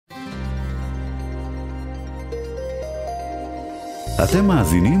אתם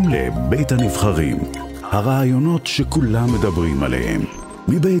מאזינים לבית הנבחרים, הרעיונות שכולם מדברים עליהם,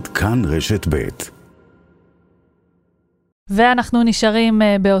 מבית כאן רשת בית. ואנחנו נשארים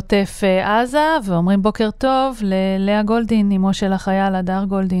בעוטף עזה, ואומרים בוקר טוב ללאה גולדין, אמו של החייל הדר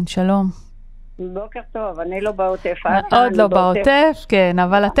גולדין, שלום. בוקר טוב, אני לא בעוטף עזה. עוד לא בעוטף, כן,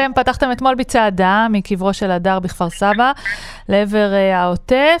 אבל אתם פתחתם אתמול בצעדה מקברו של הדר בכפר סבא, לעבר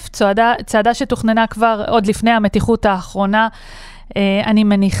העוטף, צעדה שתוכננה כבר עוד לפני המתיחות האחרונה, אני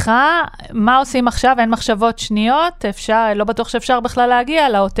מניחה. מה עושים עכשיו? אין מחשבות שניות? לא בטוח שאפשר בכלל להגיע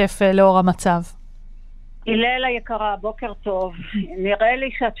לעוטף לאור המצב. הלל היקרה, בוקר טוב. נראה לי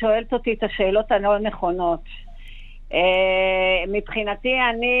שאת שואלת אותי את השאלות הלא נכונות. מבחינתי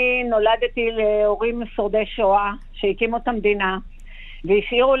אני נולדתי להורים שורדי שואה שהקימו את המדינה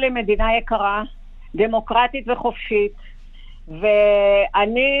והשאירו לי מדינה יקרה, דמוקרטית וחופשית,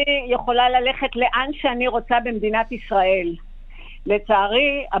 ואני יכולה ללכת לאן שאני רוצה במדינת ישראל.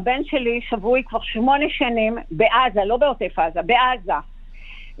 לצערי הבן שלי שבוי כבר 8 שנים בעזה, לא בעוטף עזה, בעזה,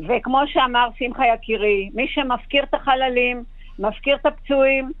 וכמו שאמר שמחה יקירי, מי שמפקיר את החללים מפקיר את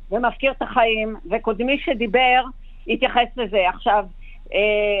הפצועים ומפקיר את החיים, וקודמי שדיבר התייחס לזה. עכשיו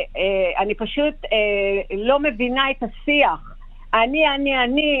אני פשוט לא מבינה את השיח. אני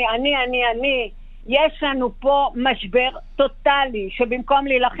יש לנו פה משבר טוטלי, שבמקום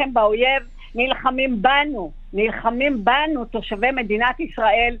להילחם באויב נלחמים בנו תושבי מדינת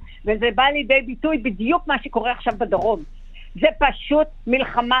ישראל, וזה בא לידי ביטוי בדיוק מה שקורה עכשיו בדרום. זה פשוט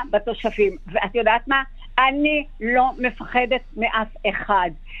מלחמה בתושבים. ואת יודעת מה? אני לא מפחדת מאף אחד.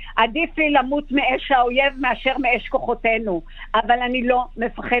 עדיף לי למות מאש האויב מאשר מאש כוחותינו, אבל אני לא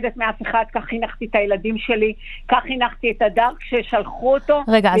מפחדת מאף אחד. כך חינכתי את הילדים שלי, כך חינכתי את הדר כששלחו אותו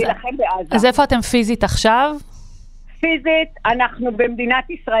להילחם בעזה. אז איפה אתם פיזית עכשיו? פיזית אנחנו במדינת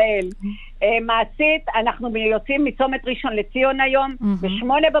ישראל. מעשית אנחנו יוצאים מצומת ראשון לציון היום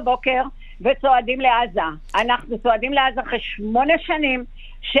ב8 בבוקר וצועדים לעזה. אנחנו צועדים לעזה אחרי 8 שנים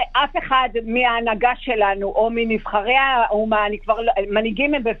שאף אחד מההנהגה שלנו או מנבחרי האומה,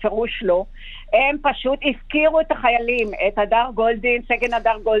 מנהיגים הם בפירוש לא, הם פשוט הפקירו את החיילים, את הדר גולדין, סגן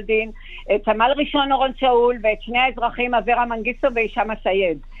הדר גולדין, את סמל ראשון אורון שאול ואת שני האזרחים אברה מנגיסטו והישאם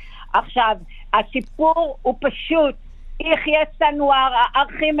א-סייד. עכשיו הסיפור הוא פשוט, יחיא סנוואר,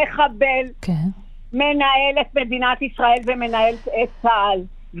 הארכי מחבל, מנהל את מדינת ישראל ומנהל את צה"ל,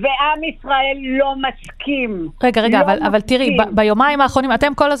 ועם ישראל לא מסכים. רגע, אבל תראי, ביומיים האחרונים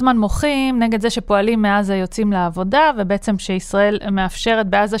אתם כל הזמן מוחים נגד זה שפועלים מעזה יוצאים לעבודה, ובעצם שישראל מאפשרת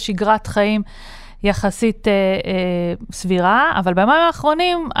בעזה שגרת חיים יחסית סבירה, אבל ביומיים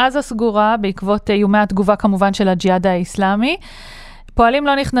האחרונים עזה סגורה בעקבות איומי התגובה כמובן של הג'יהאד האסלאמי. פועלים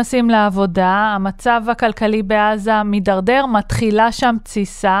לא נכנסים לעבודה, המצב הכלכלי בעזה מדרדר, מתחילה שם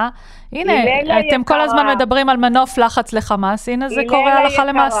תסיסה. הנה, אתם כל הזמן מדברים על מנוף לחץ לחמאס, הנה זה קורה הלכה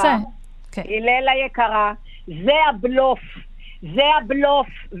למעשה. הלל היקרה, זה הבלוף,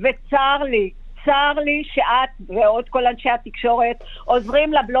 וצר לי שאת ועוד כל אנשי התקשורת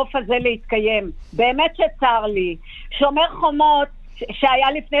עוזרים לבלוף הזה להתקיים. באמת שצר לי. שומר חומות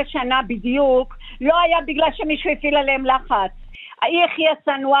שהיה לפני שנה בדיוק, לא היה בגלל שמישהו הפעיל עליהם לחץ. יחיא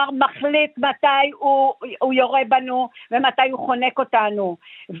סנוואר מחליט מתי הוא יורה בנו ומתי הוא חונק אותנו.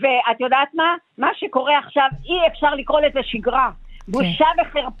 ואת יודעת מה שקורה עכשיו, אי אפשר לקרוא לזה שגרה. בושה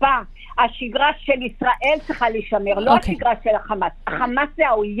וחרפה. השגרה של ישראל צריכה להישמר, לא השגרה של החמאס. החמאס זה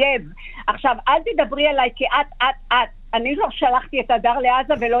האויב. עכשיו, אל תדברי עליי כי את. אני לא שלחתי את הדר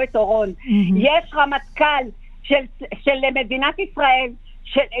לעזה ולא את אורון. יש רמטכ"ל של מדינת ישראל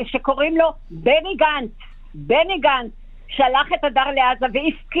שקוראים לו בני גנץ, שלח את הדר לעזה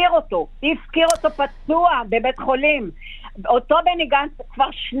והפקיר אותו פצוע בבית חולים. אותו בני גנץ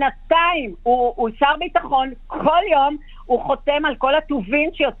כבר 2 הוא שר ביטחון, כל יום הוא חותם על כל הטובין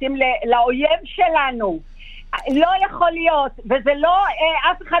שיוצאים לאויב שלנו. לא יכול להיות, וזה לא,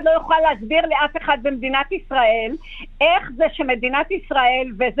 אף אחד לא יוכל להסביר לאף אחד במדינת ישראל איך זה שמדינת ישראל,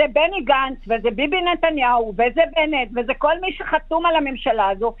 וזה בני גנץ וזה ביבי נתניהו וזה בנט וזה כל מי שחתום על הממשלה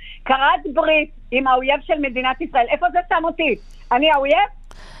הזו, קראת ברית עם האויב של מדינת ישראל. איפה זה שם אותי? אני האויב?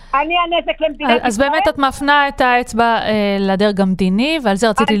 אני הנזק למדינת ישראל? אז באמת את מפנה את האצבע לדרג המדיני, ועל זה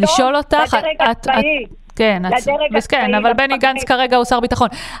רציתי לשאול אותך. לדרג הצבאי. כן, אבל בני גנץ כרגע הוא שר ביטחון.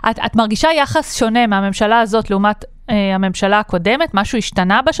 את מרגישה יחס שונה מהממשלה הזאת לעומת הממשלה הקודמת? משהו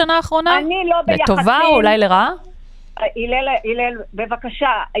השתנה בשנה האחרונה? אני לא ביחסים. לטובה או אולי לרעה? הלל,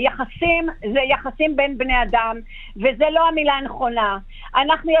 בבקשה, יחסים זה יחסים בין בני אדם, וזה לא המילה הנכונה.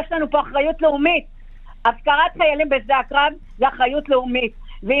 יש לנו פה אחריות לאומית. הפקרת חיילים בשדה הקרב זה אחריות לאומית,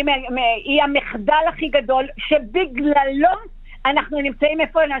 והיא המחדל הכי גדול שבגללו אנחנו נמצאים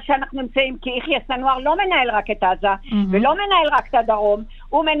איפה שאנחנו נמצאים, כי יחיא סנואר לא מנהל רק את עזה, ולא מנהל רק את הדרום,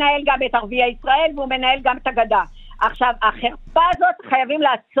 הוא מנהל גם את ערביי ישראל, והוא מנהל גם את הגדה. עכשיו, החרפה הזאת חייבים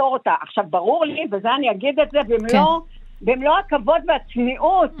לעצור אותה. עכשיו, ברור לי, וזה אני אגיד את זה במלוא הכבוד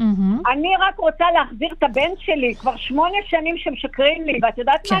והצניעות, אני רק רוצה להחזיר את הבן שלי, כבר 8 שנים שמשקרים לי, ואת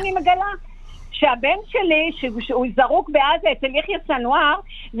יודעת מה אני מגלה? שהבן שלי, שהוא זרוק בעזה אצל יחיא סנואר,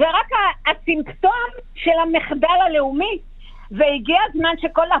 זה רק הסימפטום של המחדל הלאומי, והגיע הזמן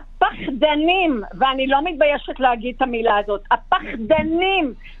שכל הפחדנים, ואני לא מתביישת להגיד את המילה הזאת,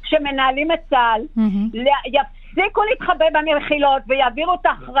 הפחדנים שמנהלים את צה"ל, יפסיקו להתחבא במחילות, ויעבירו את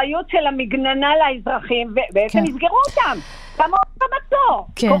האחריות של המגננה לאזרחים, ובעצם יסגרו אותם, כמו במצור,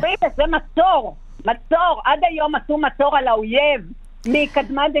 קוראים לזה מצור, עד היום עשו מצור על האויב,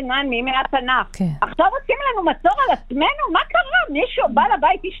 מקדמה דנן, מימי התנ"ך. עכשיו עושים לנו מצור על עצמנו? מה קרה? מישהו בא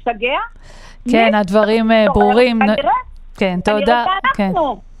לבית השתגע? כן, הדברים ברורים. כן, תודה.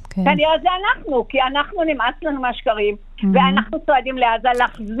 כנראה זה אנחנו, כי אנחנו נמאס לנו מהשקרים, ואנחנו צועדים לעזה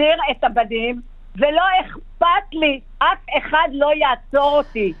להחזיר את הבדים, ולא אכפת לי, אף אחד לא יעצור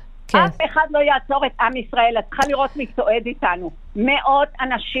אותי. אף אחד לא יעצור את עם ישראל. את צריכה לראות מי צועד איתנו. מאות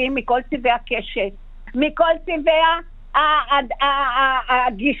אנשים מכל צבעי הקשת, מכל צבעי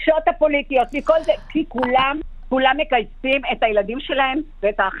הגישות הפוליטיות, מכל זה, כי כולם מקייסים את הילדים שלהם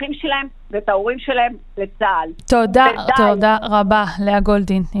ואת האחים שלהם ואת ההורים שלהם לצה"ל. תודה רבה לאה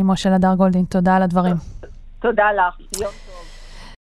גולדין, אמו של הדר גולדין, תודה על הדברים. תודה לך, יום טוב.